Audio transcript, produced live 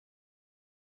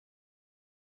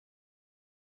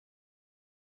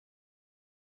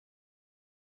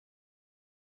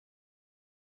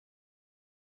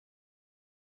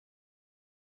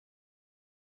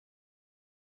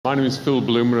My name is Phil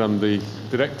Bloomer. I'm the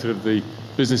Director of the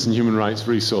Business and Human Rights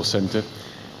Resource Centre,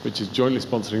 which is jointly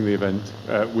sponsoring the event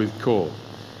with CORE.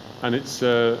 And it's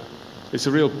a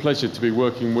real pleasure to be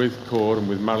working with CORE and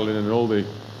with Marilyn and all the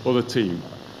other team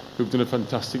who've done a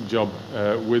fantastic job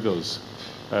with us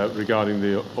regarding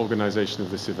the organisation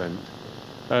of this event.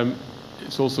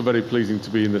 It's also very pleasing to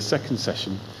be in the second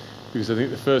session, because I think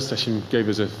the first session gave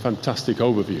us a fantastic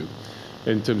overview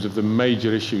in terms of the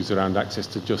major issues around access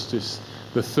to justice.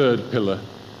 The third pillar,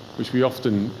 which we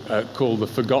often call the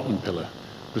forgotten pillar,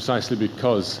 precisely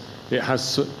because it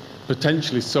has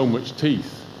potentially so much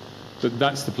teeth that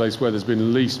that's the place where there's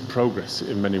been least progress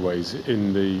in many ways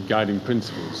in the guiding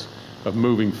principles of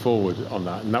moving forward on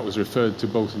that. And that was referred to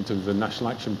both in terms of the National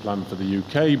Action Plan for the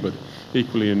UK, but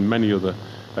equally in many other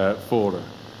fora.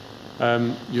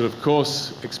 You'll of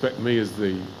course expect me, as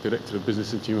the Director of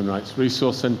Business and Human Rights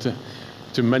Resource Centre,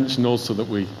 to mention also that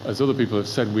we, as other people have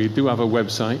said, we do have a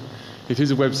website. It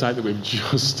is a website that we've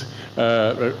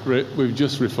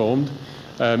just reformed.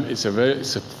 It's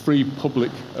a free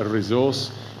public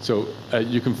resource, so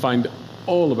you can find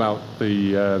all about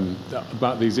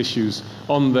these issues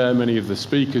on there. Many of the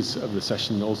speakers of the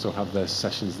session also have their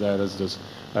sessions there, as does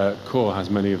CORE has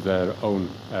many of their own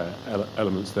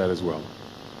elements there as well.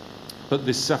 But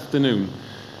this afternoon,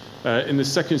 in the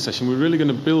second session, we're really going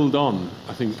to build on,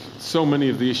 I think, so many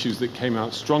of the issues that came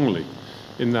out strongly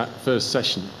in that first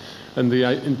session. And the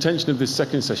intention of this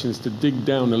second session is to dig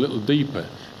down a little deeper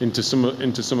into some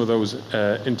of those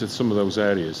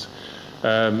areas.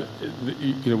 We're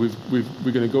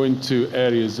going to go into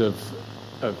areas of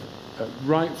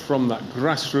right from that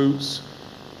grassroots,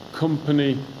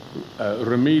 company,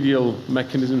 remedial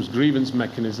mechanisms, grievance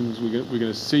mechanisms. We're going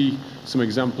to see some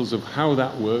examples of how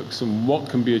that works and what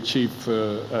can be achieved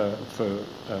for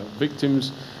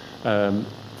victims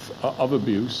of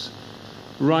abuse,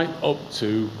 right up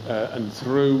to and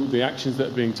through the actions that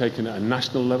are being taken at a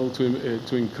national level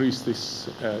to increase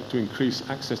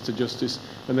access to justice,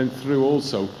 and then through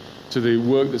also to the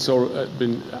work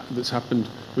that's happened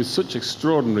with such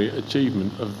extraordinary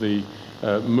achievement of the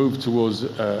move towards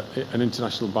an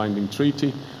international binding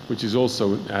treaty, which is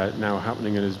also now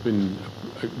happening and has been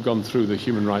gone through the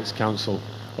Human Rights Council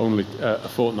only a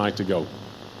fortnight ago.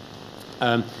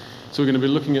 So we're going to be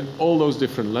looking at all those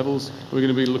different levels. We're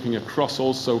going to be looking across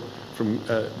also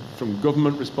from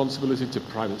government responsibility to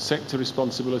private sector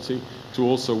responsibility, to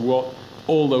also what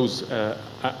all those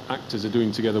actors are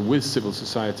doing together with civil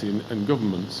society and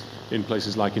governments in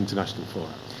places like international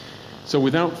fora. So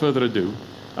without further ado,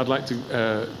 I'd like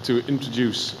to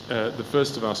introduce the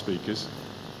first of our speakers,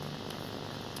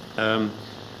 and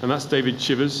that's David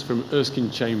Chivers from Erskine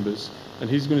Chambers, and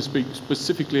he's going to speak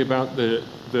specifically about the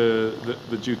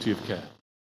duty of care.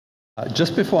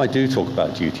 Just before I do talk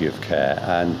about duty of care,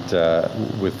 and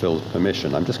with Phil's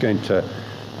permission, I'm just going to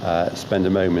spend a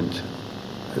moment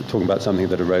talking about something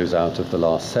that arose out of the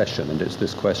last session, and it's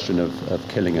this question of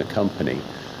killing a company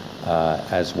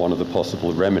as one of the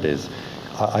possible remedies.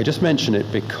 I just mention it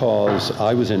because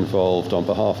I was involved on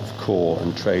behalf of CORE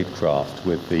and Tradecraft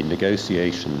with the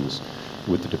negotiations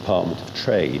with the Department of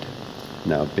Trade,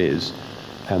 now BIS,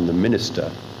 and the Minister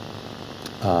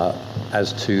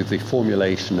as to the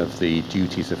formulation of the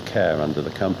duties of care under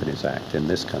the Companies Act in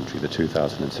this country, the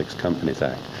 2006 Companies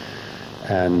Act.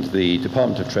 And the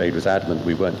Department of Trade was adamant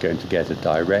we weren't going to get a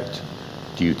direct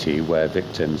duty where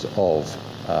victims of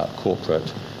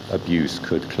corporate abuse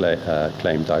could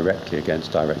claim directly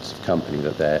against directors of company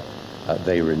that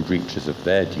they were in breaches of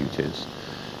their duties.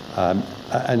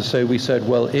 And so we said,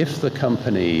 well, if the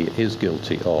company is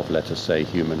guilty of, let us say,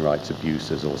 human rights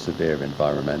abuses or severe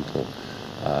environmental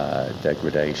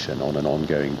degradation on an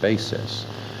ongoing basis,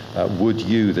 would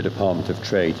you, the Department of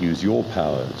Trade, use your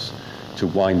powers to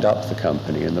wind up the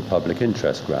company in the public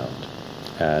interest ground?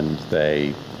 And they,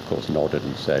 of course, nodded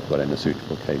and said, well, in a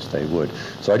suitable case they would.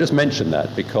 So I just mention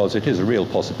that because it is a real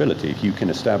possibility. If you can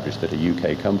establish that a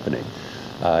UK company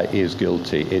is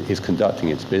guilty, is conducting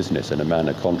its business in a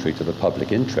manner contrary to the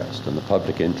public interest, and the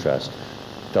public interest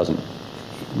doesn't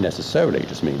necessarily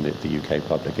just mean the UK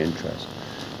public interest,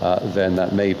 then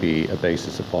that may be a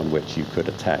basis upon which you could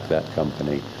attack that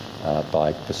company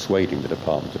by persuading the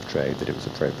Department of Trade that it was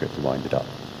appropriate to wind it up.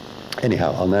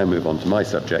 Anyhow, I'll now move on to my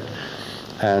subject,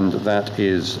 and that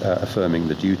is affirming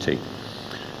the duty.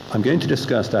 I'm going to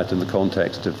discuss that in the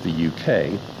context of the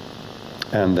UK,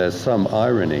 and there's some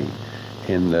irony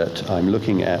in that I'm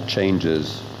looking at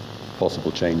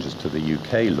possible changes to the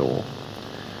UK law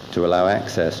to allow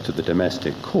access to the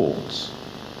domestic courts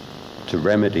to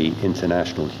remedy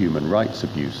international human rights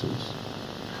abuses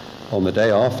on the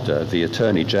day after the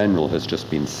Attorney General has just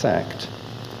been sacked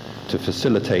to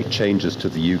facilitate changes to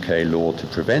the UK law to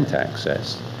prevent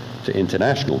access to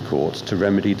international courts to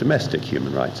remedy domestic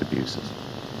human rights abuses.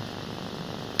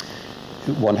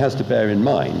 One has to bear in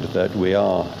mind that we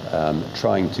are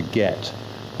trying to get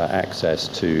access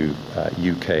to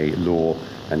UK law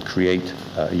and create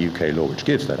a UK law which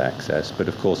gives that access, but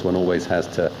of course one always has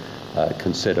to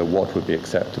consider what would be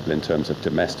acceptable in terms of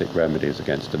domestic remedies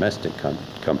against domestic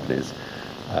companies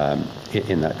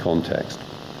in that context.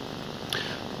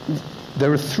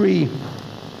 There are three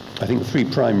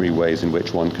primary ways in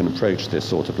which one can approach this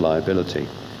sort of liability.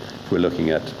 If we're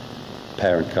looking at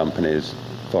parent companies,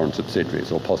 foreign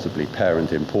subsidiaries, or possibly UK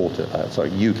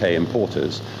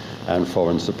importers and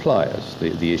foreign suppliers,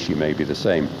 the issue may be the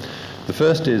same. The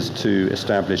first is to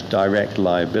establish direct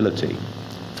liability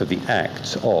for the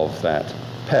acts of that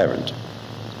parent,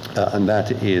 and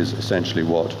that is essentially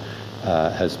what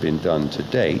has been done to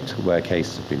date, where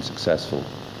cases have been successful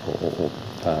or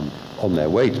on their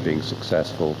way to being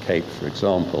successful. Cape, for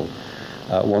example,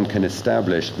 one can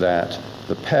establish that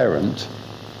the parent,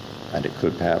 and it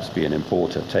could perhaps be an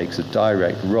importer, takes a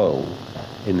direct role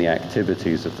in the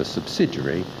activities of the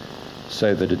subsidiary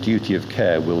so that a duty of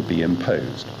care will be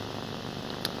imposed.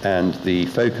 And the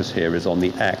focus here is on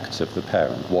the acts of the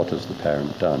parent. What has the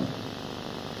parent done?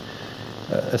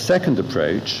 A second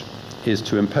approach is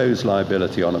to impose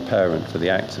liability on a parent for the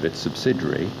acts of its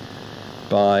subsidiary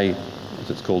by, as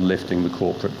it's called, lifting the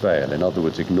corporate veil. In other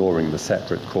words, ignoring the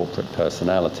separate corporate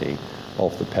personality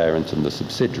of the parent and the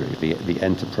subsidiary, the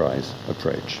enterprise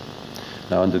approach.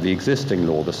 Now, under the existing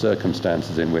law, the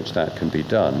circumstances in which that can be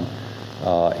done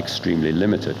are extremely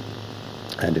limited.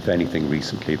 And if anything,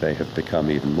 recently they have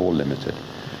become even more limited.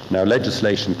 Now,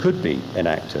 legislation could be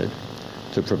enacted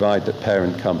to provide that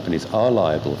parent companies are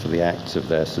liable for the acts of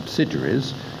their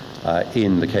subsidiaries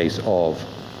in the case of,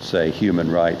 say, human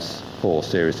rights or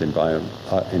serious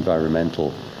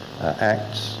environmental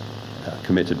acts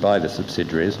committed by the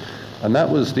subsidiaries. And that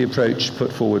was the approach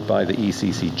put forward by the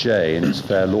ECCJ in its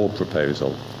Fair Law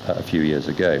proposal a few years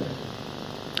ago.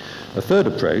 A third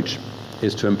approach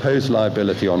is to impose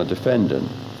liability on a defendant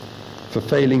for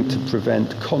failing to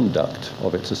prevent conduct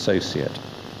of its associate.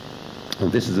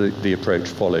 And this is the approach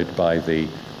followed by the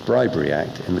Bribery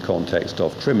Act in the context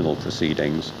of criminal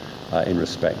proceedings in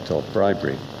respect of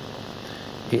bribery.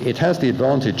 It has the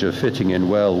advantage of fitting in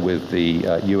well with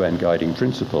the UN guiding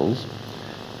principles,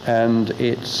 and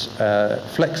it's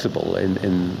flexible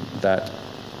in that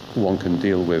one can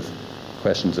deal with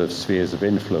questions of spheres of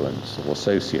influence or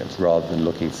associates rather than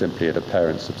looking simply at a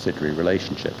parent-subsidiary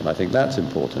relationship. And I think that's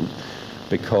important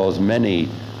because many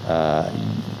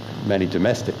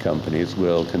domestic companies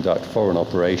will conduct foreign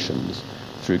operations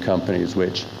through companies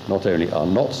which not only are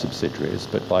not subsidiaries,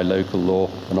 but by local law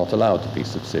are not allowed to be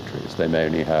subsidiaries. They may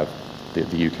only have, the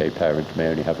UK parent may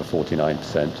only have a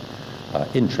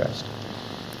 49% interest.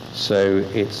 So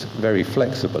it's very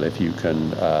flexible if you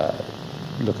can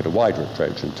look at a wider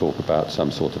approach and talk about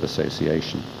some sort of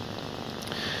association.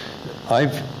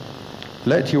 I've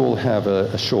let you all have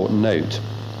a short note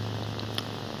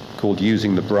called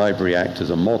Using the Bribery Act as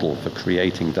a Model for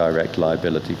Creating Direct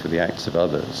Liability for the Acts of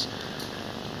Others.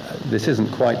 This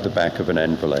isn't quite the back of an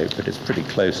envelope, but it's pretty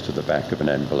close to the back of an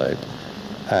envelope.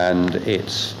 And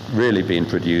it's really been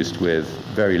produced with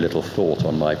very little thought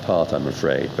on my part, I'm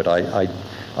afraid. But I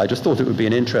just thought it would be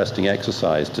an interesting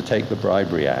exercise to take the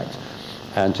Bribery Act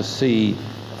and to see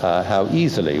how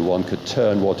easily one could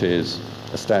turn what is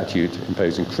a statute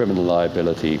imposing criminal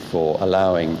liability for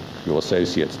allowing your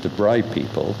associates to bribe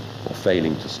people or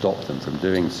failing to stop them from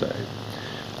doing so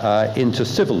into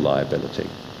civil liability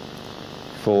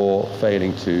for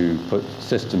failing to put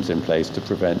systems in place to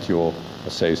prevent your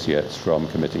associates from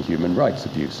committing human rights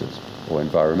abuses or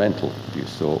environmental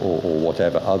abuse or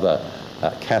whatever other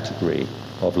category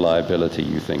of liability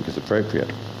you think is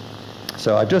appropriate.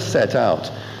 So I've just set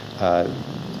out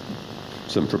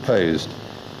some proposed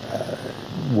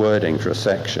wording for a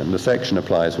section. The section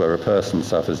applies where a person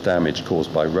suffers damage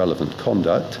caused by relevant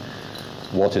conduct.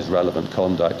 What is relevant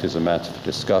conduct is a matter for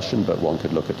discussion, but one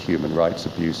could look at human rights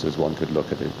abuses, one could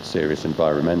look at serious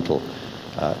environmental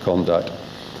conduct.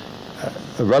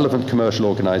 A relevant commercial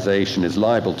organisation is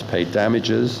liable to pay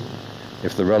damages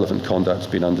if the relevant conduct's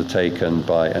been undertaken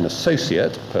by an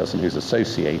associate, a person who's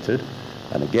associated,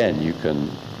 and again you can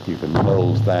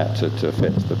mould that to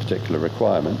fit the particular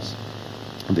requirements.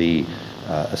 The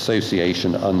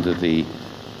association under the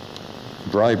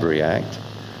Bribery Act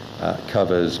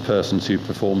covers persons who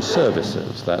perform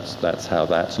services. That's how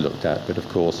that's looked at. But of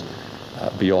course,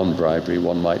 beyond bribery,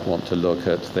 one might want to look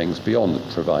at things beyond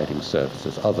providing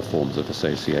services. Other forms of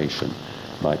association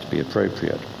might be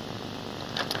appropriate.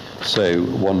 So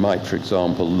one might, for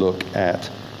example, look at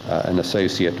an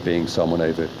associate being someone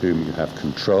over whom you have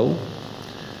control,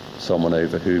 someone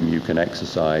over whom you can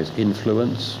exercise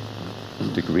influence,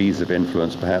 degrees of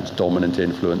influence, perhaps dominant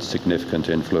influence, significant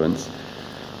influence,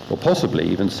 or possibly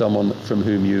even someone from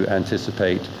whom you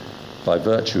anticipate, by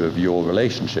virtue of your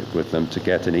relationship with them, to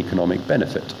get an economic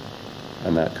benefit.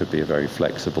 And that could be a very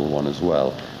flexible one as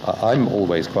well. I'm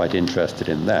always quite interested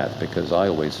in that, because I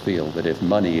always feel that if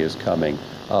money is coming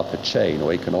up a chain,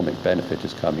 or economic benefit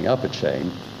is coming up a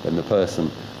chain, then the person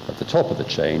at the top of the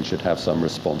chain should have some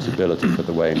responsibility for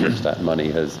the way in which that money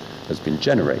has been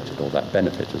generated, or that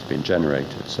benefit has been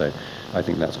generated. So I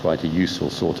think that's quite a useful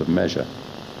sort of measure.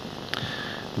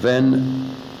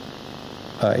 Then,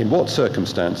 in what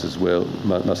circumstances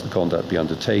must the conduct be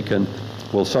undertaken?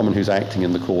 Well, someone who's acting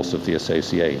in the course of the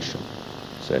association.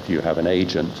 So if you have an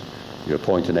agent, you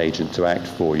appoint an agent to act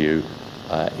for you.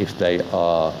 If they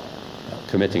are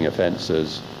committing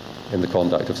offences in the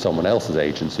conduct of someone else's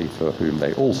agency for whom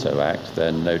they also act,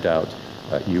 then no doubt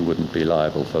you wouldn't be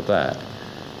liable for that.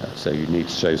 So you need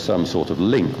to show some sort of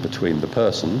link between the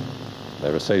person,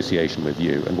 their association with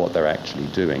you, and what they're actually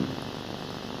doing.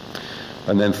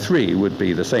 And then 3 would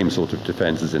be the same sort of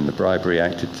defence as in the Bribery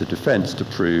Act. It's a defence to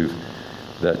prove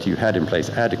that you had in place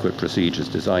adequate procedures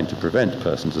designed to prevent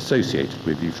persons associated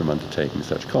with you from undertaking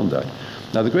such conduct.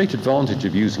 Now, the great advantage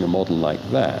of using a model like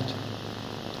that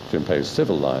to impose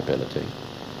civil liability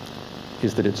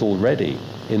is that it's already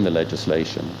in the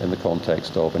legislation in the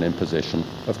context of an imposition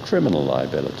of criminal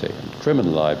liability. And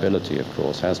criminal liability, of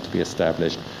course, has to be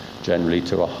established generally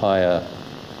to a higher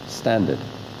standard.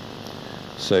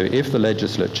 So if the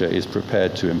legislature is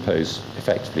prepared to impose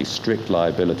effectively strict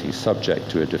liability subject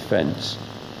to a defence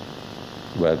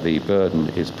where the burden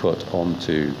is put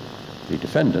onto the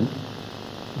defendant,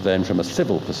 then from a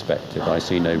civil perspective, I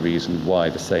see no reason why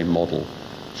the same model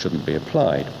shouldn't be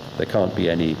applied. There can't be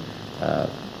any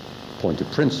point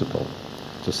of principle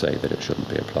to say that it shouldn't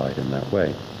be applied in that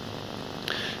way.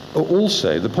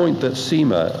 Also, the point that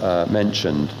Seema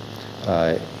mentioned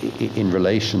in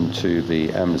relation to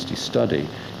the amnesty study,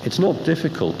 it's not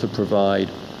difficult to provide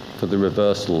for the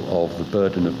reversal of the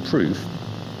burden of proof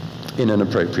in an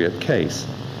appropriate case.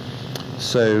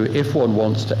 So if one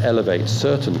wants to elevate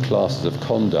certain classes of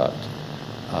conduct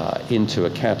into a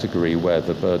category where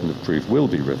the burden of proof will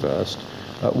be reversed,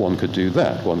 one could do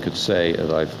that. One could say,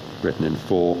 as I've written in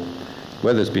 4,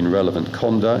 where there's been relevant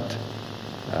conduct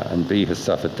and B has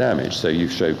suffered damage. So you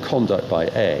show conduct by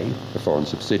A, the foreign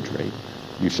subsidiary,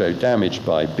 you show damage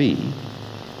by B,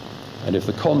 and if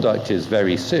the conduct is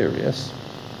very serious,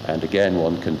 and again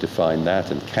one can define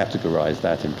that and categorize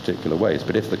that in particular ways,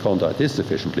 but if the conduct is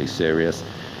sufficiently serious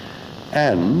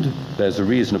and there's a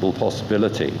reasonable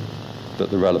possibility that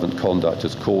the relevant conduct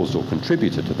has caused or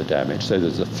contributed to the damage, so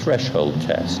there's a threshold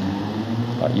test.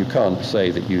 You can't say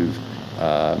that you've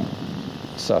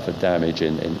suffered damage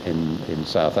in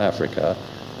South Africa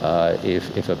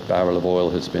if a barrel of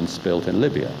oil has been spilt in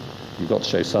Libya. You've got to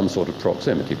show some sort of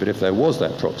proximity, but if there was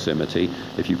that proximity,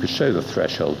 if you could show the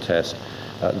threshold test,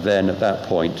 then at that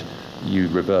point you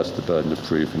reverse the burden of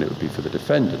proof, and it would be for the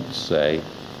defendant to say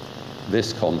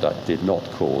this conduct did not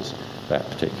cause that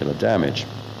particular damage.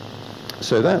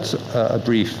 So that's a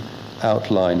brief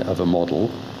outline of a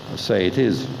model. Say it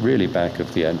is really back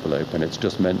of the envelope, and it's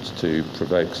just meant to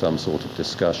provoke some sort of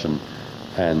discussion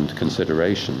and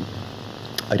consideration.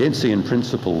 I don't see in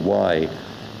principle why,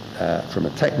 from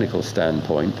a technical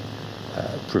standpoint,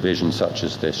 provisions such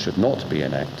as this should not be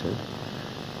enacted.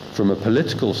 From a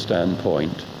political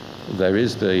standpoint, there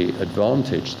is the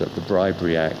advantage that the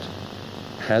Bribery Act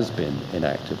has been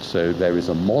enacted, so there is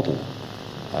a model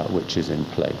which is in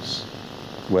place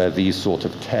where these sort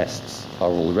of tests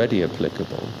are already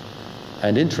applicable,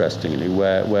 and interestingly,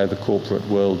 where the corporate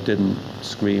world didn't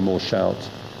scream or shout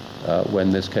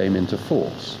when this came into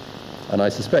force. And I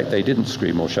suspect they didn't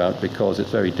scream or shout because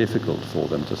it's very difficult for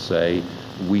them to say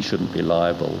we shouldn't be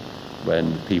liable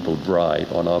when people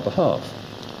bribe on our behalf.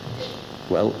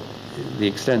 Well, the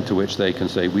extent to which they can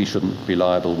say we shouldn't be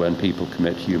liable when people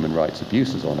commit human rights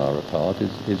abuses on our part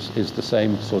is the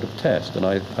same sort of test, and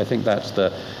I think that's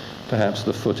perhaps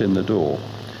the foot in the door.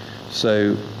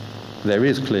 So there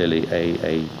is clearly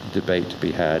a debate to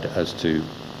be had as to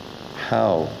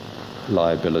how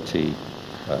liability,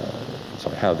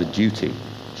 how the duty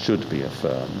should be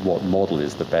affirmed, what model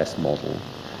is the best model.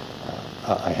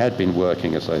 I had been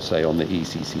working, as I say, on the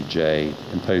ECCJ,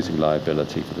 imposing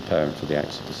liability for the parent for the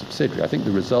acts of the subsidiary. I think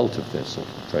the result of this sort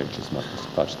of approach is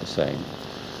much the same.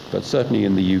 But certainly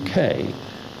in the UK,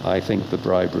 I think the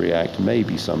Bribery Act may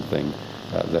be something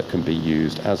that can be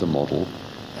used as a model,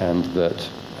 and that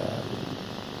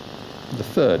The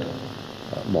third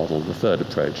model, the third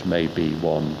approach, may be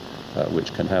one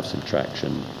which can have some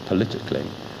traction politically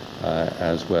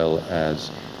as well as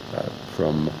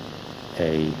from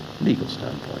a legal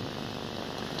standpoint.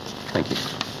 Thank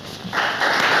you.